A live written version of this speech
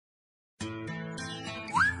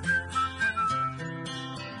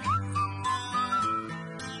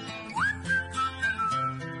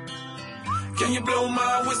Can you blow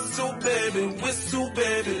my whistle,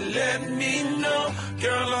 baby, let me know.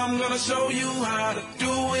 Girl, I'm gonna show you how to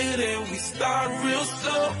do it, and we start real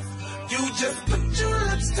slow. You just put your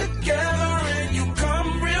lips together and you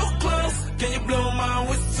come real close. Can you blow my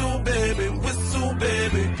whistle, baby?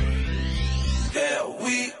 Here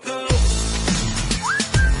we go.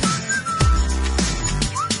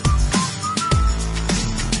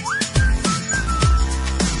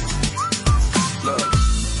 Look,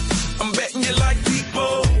 I'm betting you like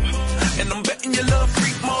people, and I'm betting you love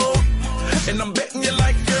freak mode, and I'm betting you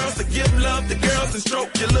like girls to give love to girls and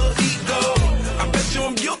stroke your little ego. I bet you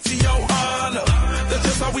I'm guilty, your honor. That's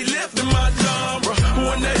just how we live in my genre. Who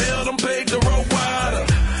in the hell done paved the road wider?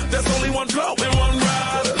 There's only one blow and one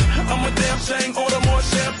rider. I'm a damn shame, order more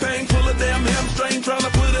champagne, pull a damn hamstring,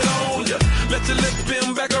 tryna put it on ya. Let your lips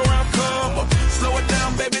spin back around, come up. Slow it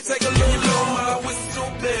down, baby, take a little blow my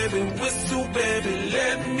whistle, baby,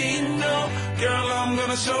 let me know. Girl, I'm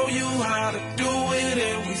gonna show you how to do it,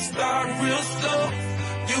 and we start real slow.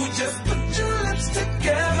 You just put your lips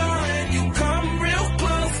together and you come real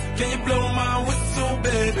close. Can you blow my whistle,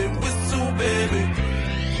 baby?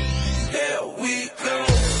 Here we go.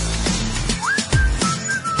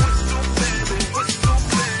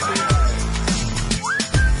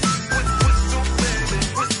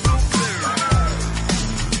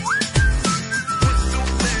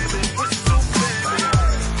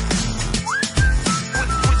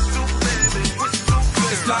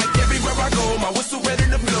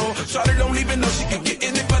 Shawty don't even know she can get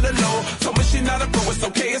in it for the low. Told me she not a pro, it's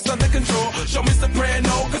okay, it's under control. Show me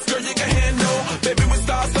soprano, cause girl you can handle. Baby we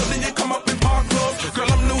start something, you come up in park clothes. Girl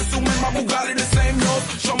I'm new, so in my Bugatti the same nose.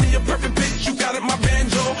 Show me a perfect pitch, you got it, my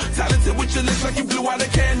banjo. Talented with your lips like you blew out a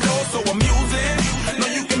candle. So I'm using, know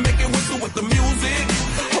you can make it whistle with the music.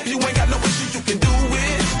 Hope you ain't got no issues, you can do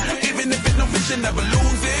it. Even if it's no bitch, you never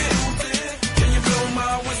lose it. Can you blow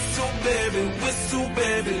my whistle,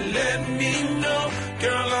 baby, let me know.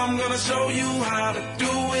 Girl, I'm gonna show you how to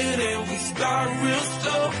do it, and we start real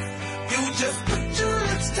slow. You just put your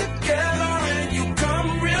lips together and you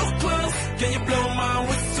come real close. Can you blow my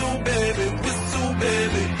whistle, baby?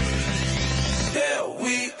 Here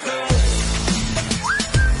we go.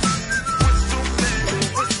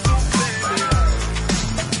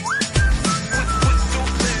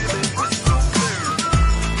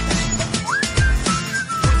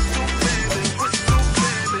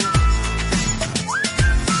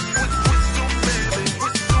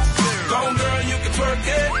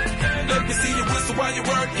 Let me see you whistle while you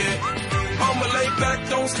work it. I'ma lay back,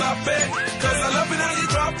 don't stop it, cause